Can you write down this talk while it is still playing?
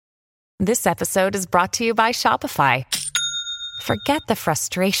This episode is brought to you by Shopify. Forget the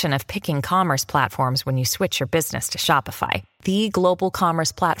frustration of picking commerce platforms when you switch your business to Shopify, the global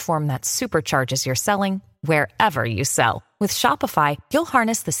commerce platform that supercharges your selling wherever you sell. With Shopify, you'll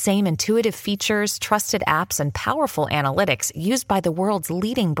harness the same intuitive features, trusted apps, and powerful analytics used by the world's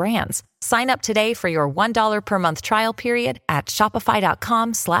leading brands. Sign up today for your $1 per month trial period at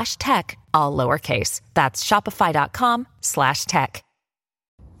shopify.com/tech, all lowercase. That's shopify.com/tech.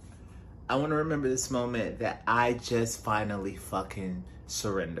 I want to remember this moment that I just finally fucking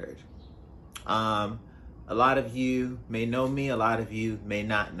surrendered. A lot of you may know me, a lot of you may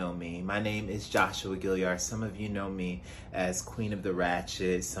not know me. My name is Joshua Gilliard. Some of you know me as Queen of the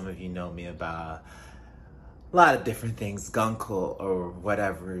Ratchet. Some of you know me about a lot of different things, gunkle or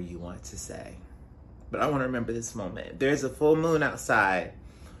whatever you want to say. But I want to remember this moment. There's a full moon outside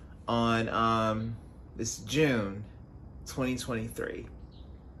on this June 2023.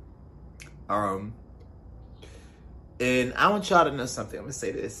 And I want y'all to know something. I'm gonna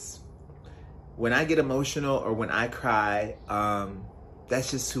say this. When I get emotional or when I cry,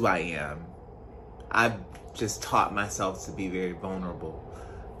 that's just who I am. I've just taught myself to be very vulnerable,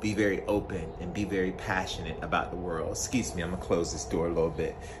 be very open, and be very passionate about the world. Excuse me, I'm gonna close this door a little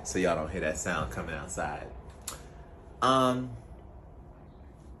bit so y'all don't hear that sound coming outside. I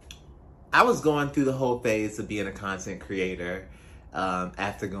was going through the whole phase of being a content creator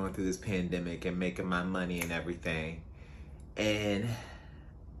after going through this pandemic and making my money and everything. And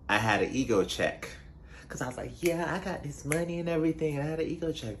I had an ego check because I was like, yeah, I got this money and everything. And I had an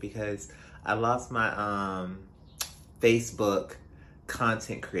ego check because I lost my Facebook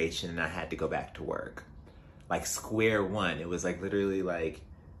content creation and I had to go back to work. Like square one. It was like literally like,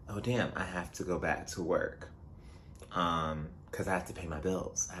 oh damn, I have to go back to work. Because I have to pay my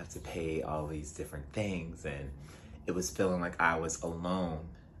bills. I have to pay all these different things. And it was feeling like I was alone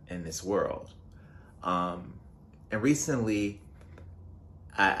in this world. And recently,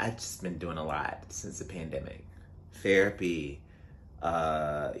 I've just been doing a lot since the pandemic. Therapy,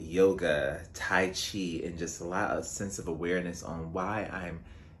 yoga, Tai Chi, and just a lot of sense of awareness on why I'm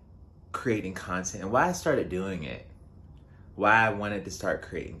creating content and why I started doing it. Why I wanted to start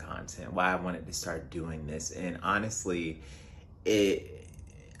creating content, why I wanted to start doing this. And honestly, I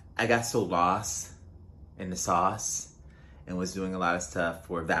got so lost in the sauce and was doing a lot of stuff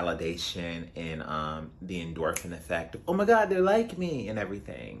for validation and the endorphin effect of, oh my God, they like me and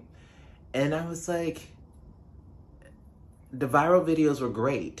everything. And I was like, the viral videos were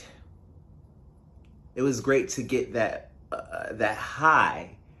great. It was great to get that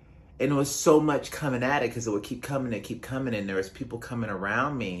high. And it was so much coming at it because it would keep coming and keep coming. And there was people coming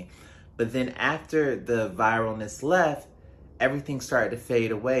around me. But then after the viralness left, everything started to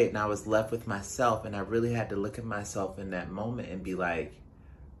fade away and I was left with myself. And I really had to look at myself in that moment and be like,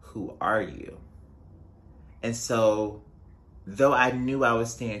 who are you? And so, though I knew I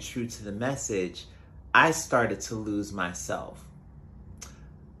was staying true to the message, I started to lose myself.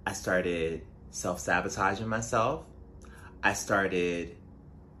 I started self-sabotaging myself. I started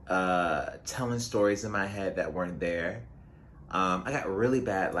telling stories in my head that weren't there. I got really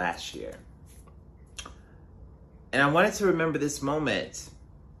bad last year. And I wanted to remember this moment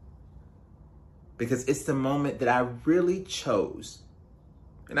because it's the moment that I really chose,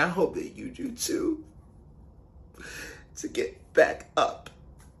 and I hope that you do too, to get back up.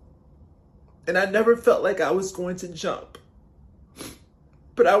 And I never felt like I was going to jump.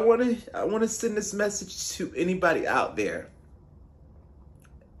 But I want to send this message to anybody out there.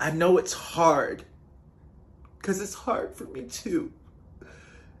 I know it's hard because it's hard for me too.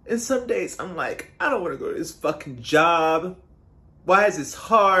 And some days I'm like, I don't want to go to this fucking job. Why is this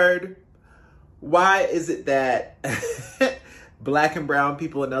hard? Why is it that black and brown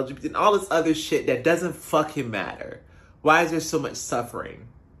people and LGBT and all this other shit that doesn't fucking matter? Why is there so much suffering?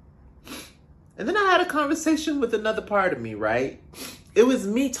 And then I had a conversation with another part of me, right? It was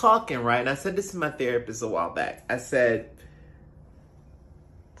me talking, right? And I said this to my therapist a while back. I said,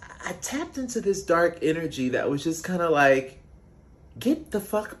 I tapped into this dark energy that was just kind of like, get the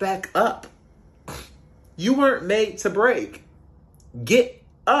fuck back up. You weren't made to break. Get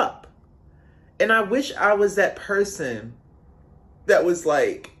up. And I wish I was that person that was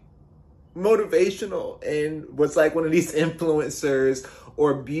like motivational and was like one of these influencers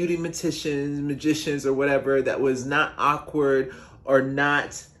or beauty magicians or whatever that was not awkward or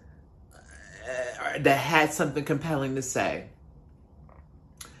not, that had something compelling to say.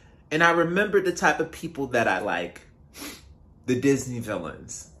 And I remember the type of people that I like. The Disney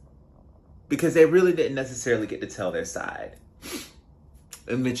villains, because they really didn't necessarily get to tell their side.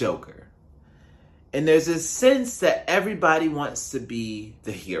 And the Joker. And there's this sense that everybody wants to be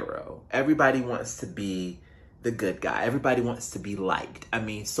the hero. Everybody wants to be the good guy. Everybody wants to be liked. I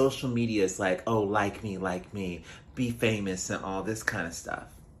mean, social media is like, oh, like me, be famous and all this kind of stuff.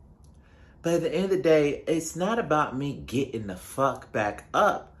 But at the end of the day, it's not about me getting the fuck back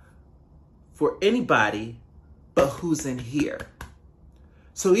up for anybody but who's in here.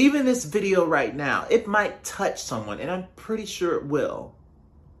 So even this video right now, it might touch someone, and I'm pretty sure it will.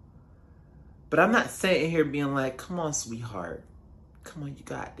 But I'm not sitting here being like, come on, sweetheart. Come on, you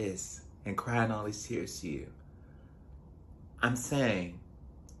got this. And crying all these tears to you. I'm saying,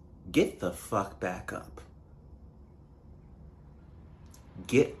 get the fuck back up.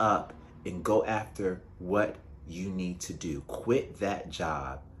 Get up and go after what you need to do. Quit that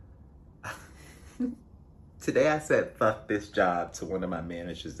job. Today I said, fuck this job to one of my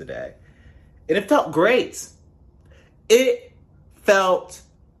managers today. And it felt great. It felt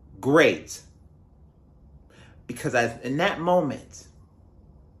great. Because in that moment,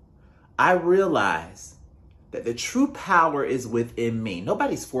 I realized that the true power is within me.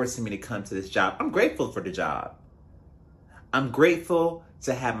 Nobody's forcing me to come to this job. I'm grateful for the job. I'm grateful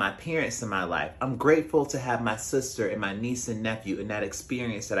to have my parents in my life. I'm grateful to have my sister and my niece and nephew and that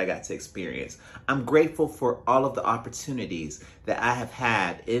experience that I got to experience. I'm grateful for all of the opportunities that I have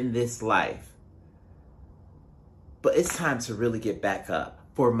had in this life. But it's time to really get back up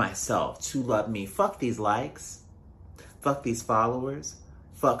for myself, to love me. Fuck these likes. Fuck these followers.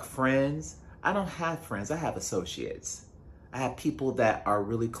 Fuck friends. I don't have friends. I have associates. I have people that are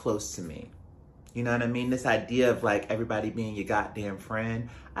really close to me. You know what I mean? This idea of like everybody being your goddamn friend.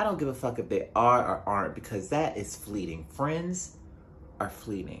 I don't give a fuck if they are or aren't, because that is fleeting. Friends are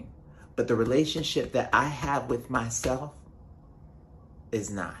fleeting. But the relationship that I have with myself is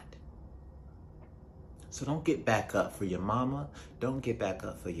not. So don't get back up for your mama. Don't get back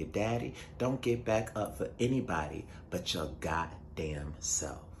up for your daddy. Don't get back up for anybody but your goddamn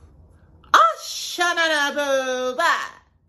self. Ashanana, boo, bye.